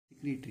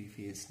secretory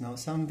phase. Now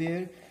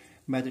somewhere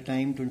by the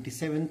time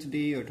 27th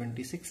day or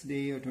 26th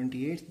day or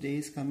 28th day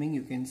is coming,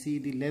 you can see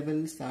the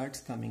level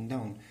starts coming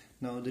down.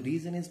 Now the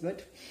reason is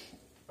that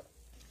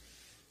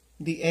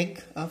the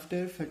egg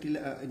after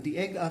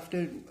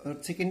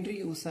secondary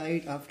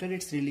oocyte after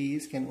its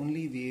release can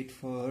only wait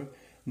for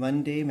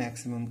 1 day,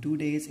 maximum 2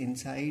 days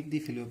inside the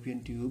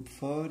fallopian tube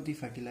for the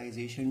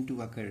fertilization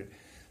to occur.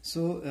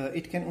 So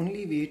it can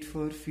only wait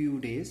for few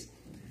days,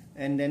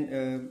 and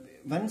then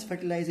once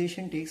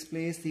fertilization takes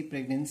place, the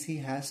pregnancy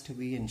has to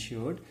be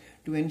ensured.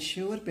 To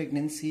ensure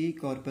pregnancy,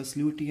 corpus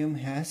luteum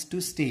has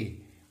to stay,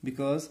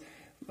 because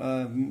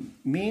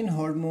main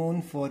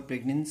hormone for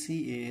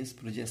pregnancy is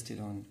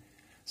progesterone.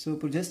 So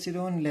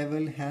progesterone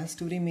level has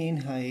to remain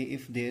high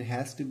if there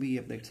has to be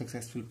a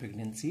successful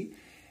pregnancy,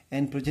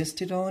 and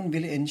progesterone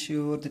will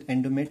ensure that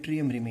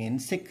endometrium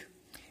remains sick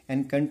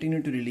and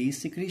continue to release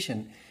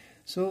secretion.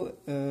 So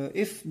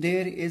if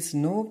there is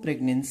no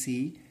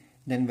pregnancy,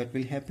 then what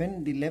will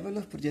happen? The level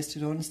of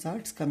progesterone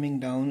starts coming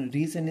down.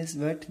 Reason is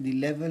that the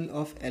level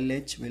of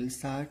LH will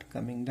start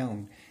coming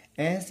down.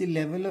 As the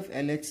level of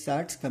LH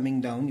starts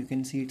coming down, you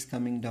can see it's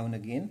coming down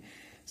again.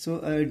 So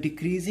a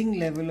decreasing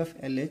level of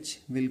LH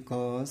will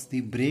cause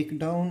the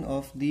breakdown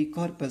of the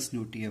corpus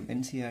luteum.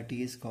 NCERT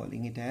is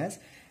calling it as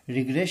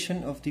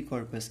regression of the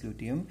corpus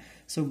luteum.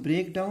 So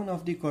breakdown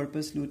of the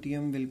corpus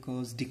luteum will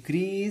cause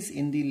decrease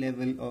in the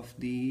level of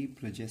the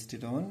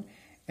progesterone.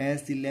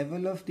 As the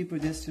level of the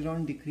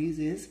progesterone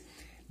decreases,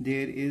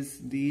 there is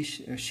the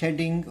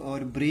shedding or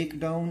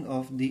breakdown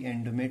of the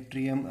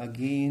endometrium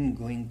again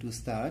going to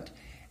start,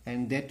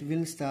 and that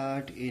will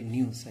start a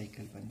new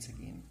cycle once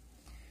again.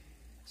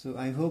 So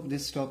I hope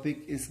this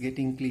topic is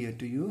getting clear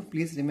to you.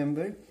 Please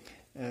remember,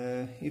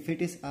 if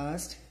it is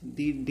asked,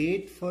 the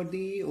date for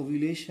the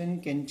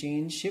ovulation can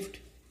shift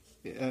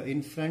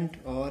in front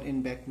or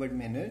in backward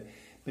manner,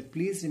 but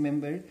please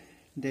remember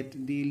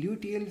that the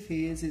luteal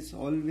phase is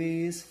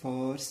always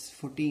for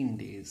 14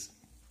 days.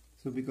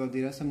 So because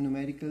there are some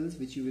numericals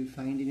which you will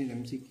find in your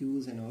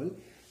MCQs and all,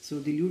 so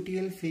the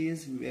luteal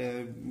phase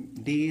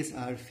days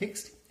are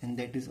fixed, and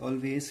that is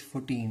always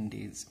 14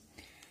 days.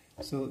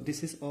 So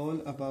this is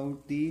all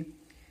about the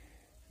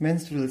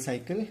menstrual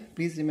cycle.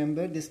 Please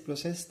remember, this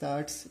process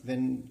starts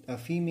when a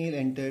female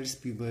enters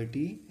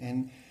puberty,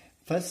 and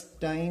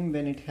first time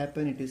when it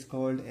happens, it is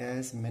called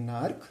as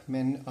menarche.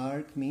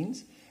 Menarche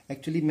means,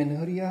 actually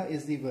menorrhea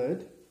is the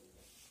word.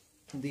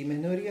 The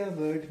menorrhea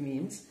word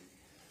means,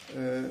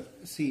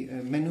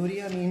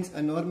 menorrhea means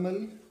a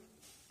normal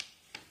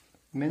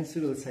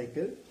menstrual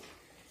cycle.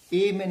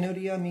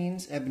 Amenorrhea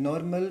means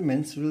abnormal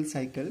menstrual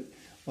cycle,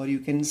 or you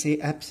can say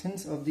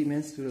absence of the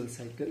menstrual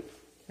cycle.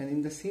 And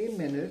in the same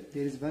manner,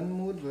 there is one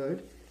more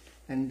word,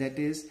 and that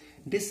is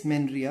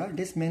dysmenorrhea.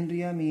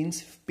 Dysmenorrhea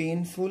means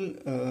painful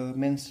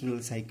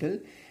menstrual cycle.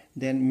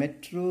 Then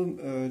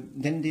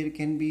there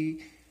can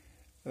be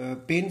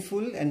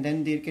painful, and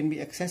then there can be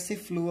excessive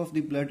flow of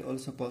the blood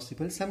also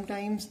possible.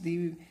 Sometimes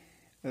the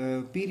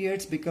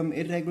periods become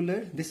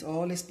irregular. This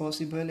all is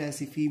possible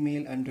as a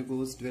female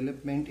undergoes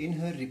development in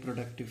her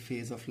reproductive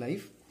phase of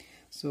life.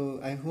 So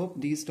I hope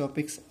these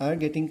topics are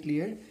getting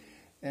clear.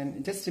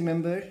 And just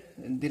remember,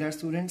 there are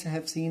students I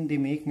have seen, they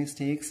make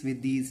mistakes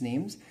with these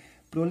names.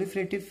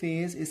 Proliferative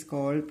phase is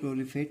called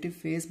proliferative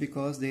phase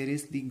because there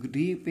is the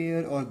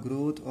repair or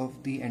growth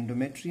of the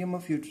endometrium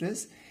of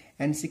uterus.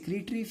 And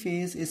secretory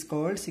phase is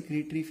called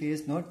secretory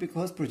phase not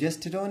because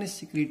progesterone is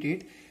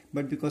secreted,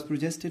 but because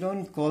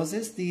progesterone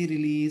causes the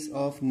release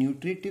of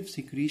nutritive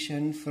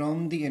secretion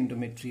from the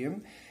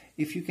endometrium.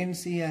 If you can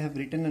see, I have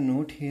written a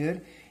note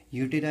here,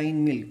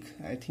 uterine milk.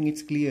 I think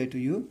it's clear to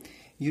you.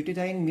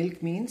 Uterine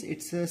milk means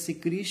it's a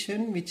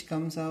secretion which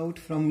comes out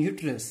from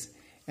uterus,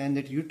 and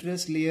that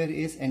uterus layer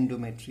is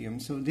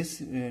endometrium. So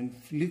this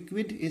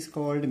liquid is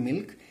called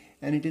milk,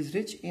 and it is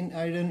rich in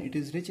iron, it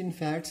is rich in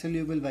fat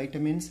soluble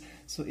vitamins.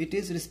 So it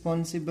is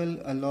responsible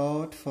a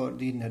lot for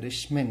the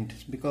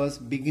nourishment, because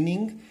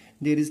beginning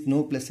there is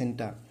no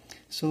placenta.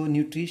 So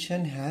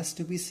nutrition has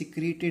to be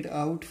secreted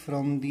out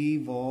from the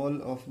wall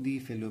of the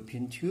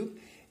fallopian tube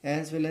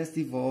as well as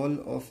the wall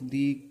of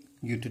the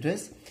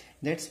uterus.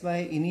 That's why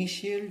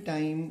initial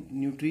time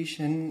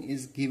nutrition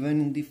is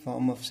given in the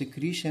form of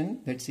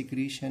secretion. That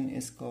secretion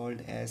is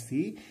called as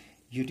the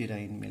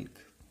uterine milk.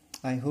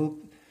 I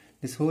hope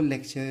this whole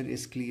lecture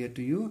is clear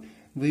to you.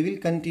 We will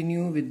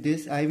continue with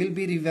this. I will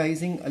be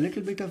revising a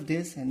little bit of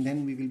this, and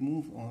then we will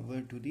move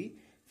over to the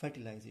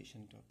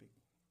fertilization topic.